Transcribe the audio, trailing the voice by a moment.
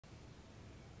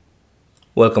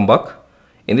Welcome back.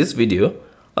 In this video,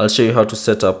 I'll show you how to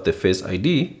set up the Face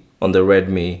ID on the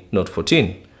Redmi Note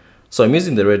 14. So I'm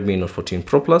using the Redmi Note 14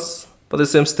 Pro Plus, but the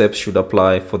same steps should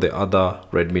apply for the other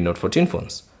Redmi Note 14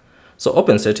 phones. So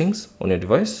open settings on your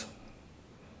device,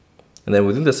 and then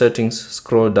within the settings,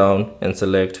 scroll down and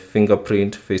select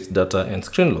fingerprint, face data, and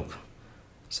screen lock.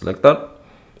 Select that,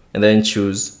 and then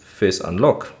choose face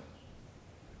unlock.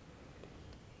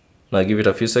 Now give it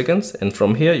a few seconds, and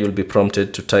from here you'll be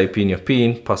prompted to type in your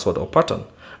PIN, password, or pattern.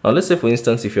 Now let's say, for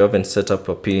instance, if you haven't set up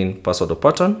a PIN, password, or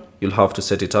pattern, you'll have to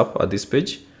set it up at this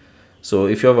page. So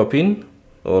if you have a PIN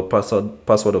or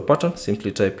password or pattern,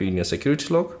 simply type in your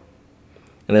security log,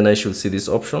 and then I should see this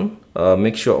option.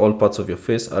 Make sure all parts of your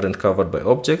face aren't covered by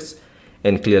objects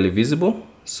and clearly visible.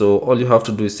 So all you have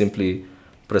to do is simply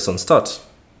press on start,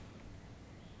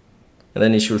 and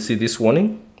then you should see this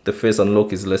warning. The face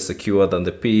unlock is less secure than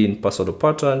the PIN, password, or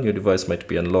pattern. Your device might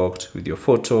be unlocked with your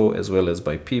photo as well as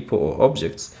by people or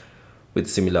objects with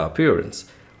similar appearance.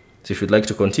 So if you'd like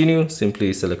to continue,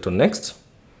 simply select on next,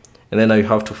 and then now you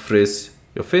have to freeze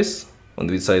your face on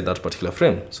the inside that particular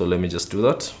frame. So let me just do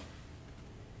that.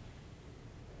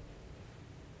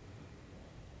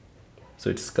 So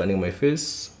it's scanning my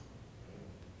face.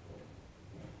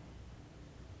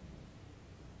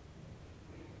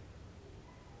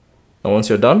 And once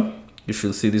you're done, you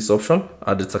should see this option,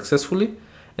 added successfully,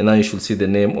 and now you should see the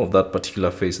name of that particular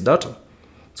face data.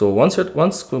 So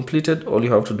once completed, all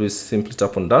you have to do is simply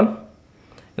tap on done,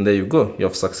 and there you go. You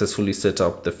have successfully set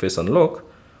up the face unlock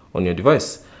on your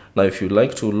device. Now if you'd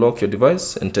like to lock your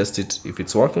device and test it if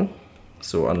it's working,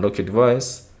 so unlock your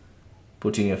device,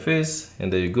 put in your face,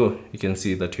 and there you go. You can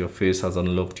see that your face has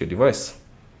unlocked your device.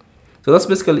 So that's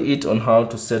basically it on how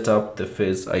to set up the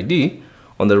Face ID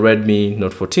on the Redmi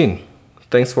Note 14.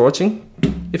 Thanks for watching.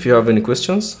 If you have any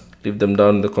questions, leave them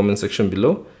down in the comment section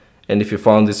below. And if you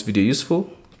found this video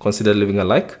useful, consider leaving a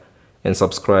like and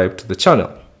subscribe to the channel.